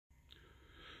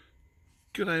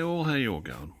G'day all, how you all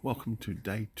going? Welcome to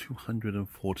day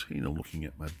 214 of looking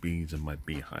at my bees and my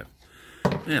beehive.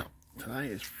 Now, today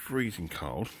is freezing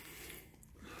cold.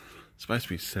 It's supposed to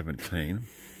be 17,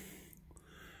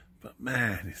 but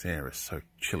man, this air is so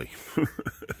chilly.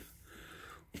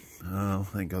 Oh,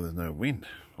 thank God there's no wind,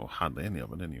 or hardly any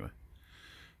of it anyway.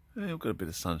 We've got a bit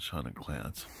of sunshine and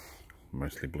clouds,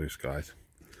 mostly blue skies.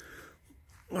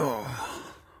 Oh.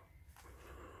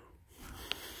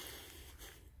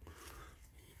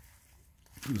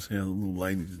 Let's see how the little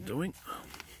ladies are doing.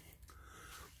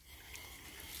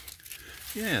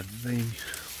 Yeah,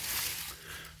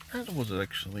 that was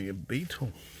actually a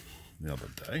beetle the other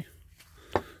day,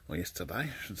 or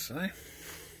yesterday I should say,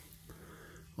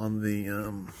 on the,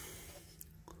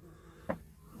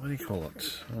 what do you call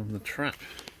it, on the trap.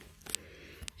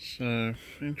 So,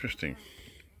 interesting,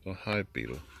 the hive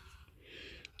beetle,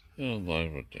 all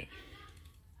over there.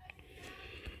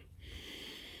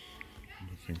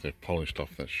 I think they've polished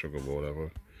off that sugar board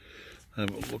over. Have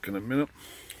a look in a minute.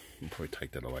 We'll probably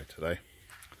take that away today.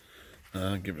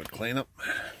 Give it a clean up.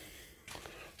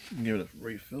 Give it a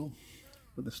refill.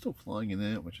 But they're still flying in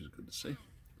there, which is good to see.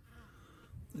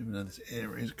 Even though this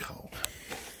air is cold.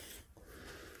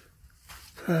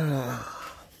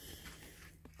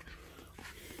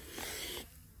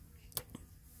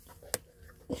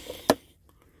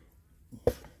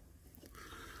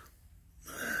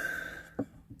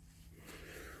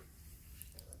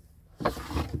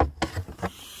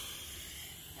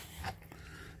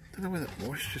 I don't know where that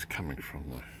moisture's coming from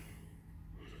though.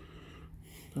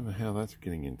 Don't know how that's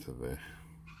getting into there.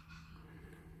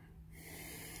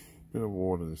 Bit of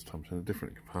water this time, so in a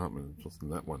different compartment. It wasn't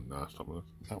that one. No, stop with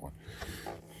that one.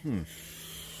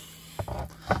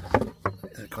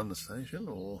 A condensation,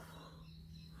 or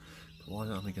why is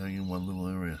it only going in one little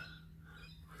area?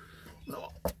 Oh.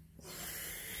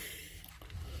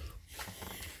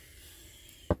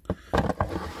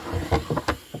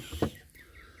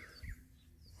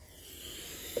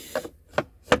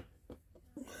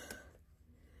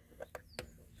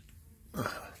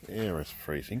 The air is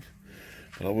freezing,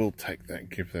 but I will take that,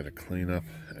 give that a clean up,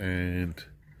 and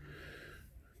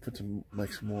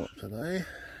make some more up today,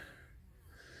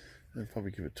 and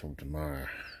probably give it to them tomorrow.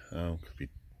 Could be,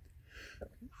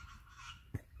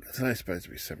 today's supposed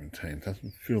to be 17.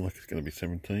 Doesn't feel like it's going to be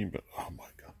 17, but oh my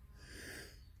god,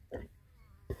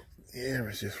 the air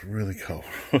is just really cold.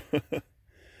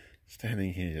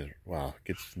 Standing here, just, wow,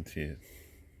 gets into you.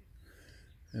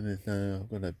 And there's I've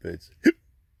got no birds.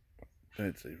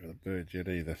 Don't see for the birds yet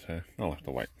either, so I'll have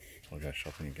to wait. I'll go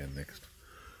shopping again next.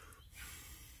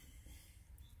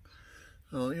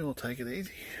 Oh, you all take it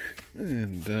easy,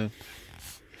 and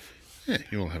yeah,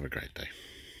 you all have a great day.